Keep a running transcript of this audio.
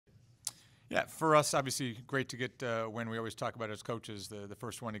Yeah, for us, obviously, great to get when we always talk about it as coaches. The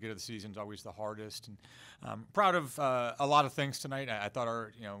first one to get of the season is always the hardest. And proud of a lot of things tonight. I thought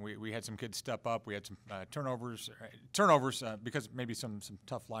we had some kids step up. We had some turnovers because maybe some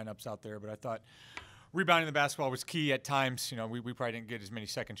tough lineups out there. But I thought rebounding the basketball was key at times. We probably didn't get as many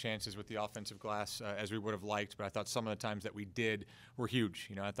second chances with the offensive glass as we would have liked, but I thought some of the times that we did were huge.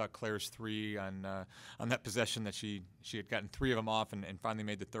 I thought Claire's three on that possession that she had gotten three of them off and finally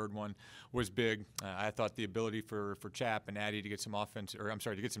made the third one was big. I thought the ability for Chap and Addie to get some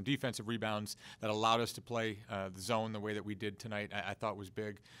to get some defensive rebounds that allowed us to play the zone the way that we did tonight, I thought was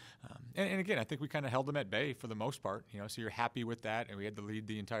big. And again, I think we kind of held them at bay for the most part. So you're happy with that, and we had the lead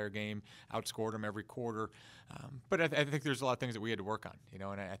the entire game, outscored them every quarter. But I think there's a lot of things that we had to work on.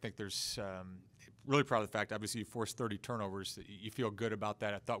 And I think there's really proud of the fact. Obviously, you forced 30 turnovers. You feel good about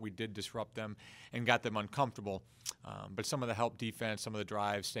that. I thought we did disrupt them and got them uncomfortable. But some of the help defense, some of the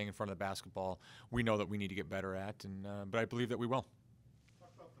drives, staying in front of the basketball, we know that we need to get better at. But I believe that we will. Talk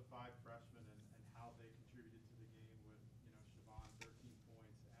about the five freshmen and how they contributed to the game with, Siobhan 13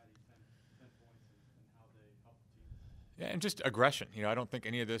 points, Addie 10 points, and how they helped the team. Yeah, and just aggression. I don't think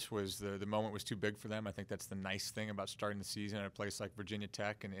any of this was the moment was too big for them. I think that's the nice thing about starting the season at a place like Virginia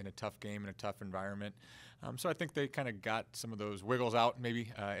Tech and in a tough game, in a tough environment. So I think they kind of got some of those wiggles out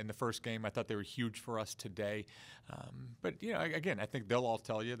maybe in the first game. I thought they were huge for us today. But, again, I think they'll all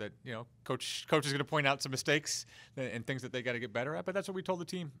tell you that, coach is going to point out some mistakes and things that they got to get better at. But that's what we told the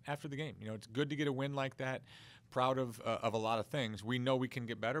team after the game. It's good to get a win like that. Proud of a lot of things. We know we can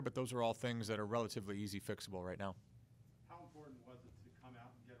get better, but those are all things that are relatively easy fixable right now. How important was it to come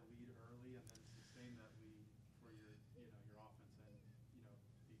out and get a lead early and then sustain that lead for your offense and, defense?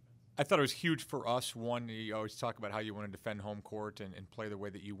 I thought it was huge for us. One, you always talk about how you want to defend home court and play the way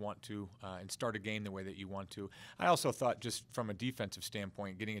that you want to and start a game the way that you want to. I also thought just from a defensive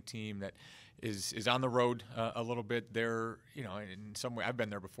standpoint, getting a team that is on the road a little bit, they're, in some way, I've been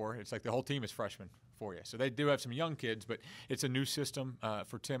there before. It's like the whole team is freshmen for you. So they do have some young kids, but it's a new system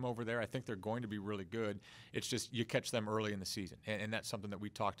for Tim over there. I think they're going to be really good. It's just you catch them early in the season, and that's something that we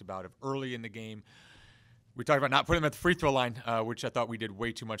talked about of early in the game. We talked about not putting them at the free throw line, which I thought we did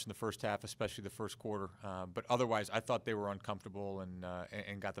way too much in the first half, especially the first quarter. But otherwise, I thought they were uncomfortable and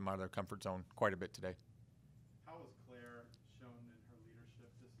got them out of their comfort zone quite a bit today. How has Claire shown in her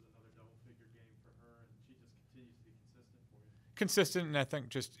leadership? This is another double-figure game for her, and she just continues to be consistent for you. Consistent, and I think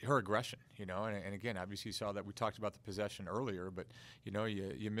just her aggression, and again, obviously you saw that we talked about the possession earlier, but,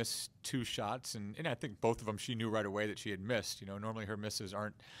 you missed two shots, and I think both of them she knew right away that she had missed. Normally her misses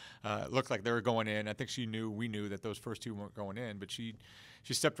looked like they were going in. I think we knew that those first two weren't going in, but she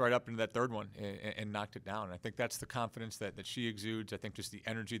stepped right up into that third one and knocked it down. And I think that's the confidence that she exudes. I think just the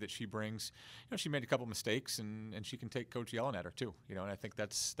energy that she brings. She made a couple mistakes, and she can take coach yelling at her too. And I think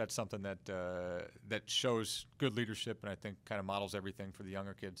that's something that shows good leadership, and I think kind of models everything for the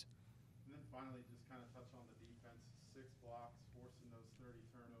younger kids. And then finally, just kind of touch on the defense, 6 blocks, forcing those 30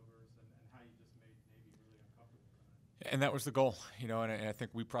 turnovers, and how you just made Navy really uncomfortable tonight. And that was the goal, and I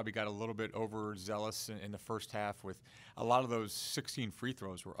think we probably got a little bit overzealous in the first half with a lot of those 16 free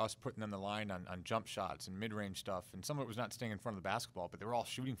throws were us putting them on the line on jump shots and mid-range stuff, and some of it was not staying in front of the basketball, but they were all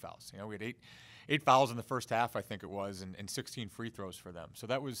shooting fouls. We had eight fouls in the first half, I think it was, and 16 free throws for them. So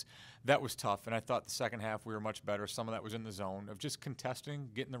that was tough, and I thought the second half we were much better. Some of that was in the zone of just contesting,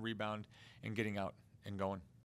 getting the rebound, and getting out and going.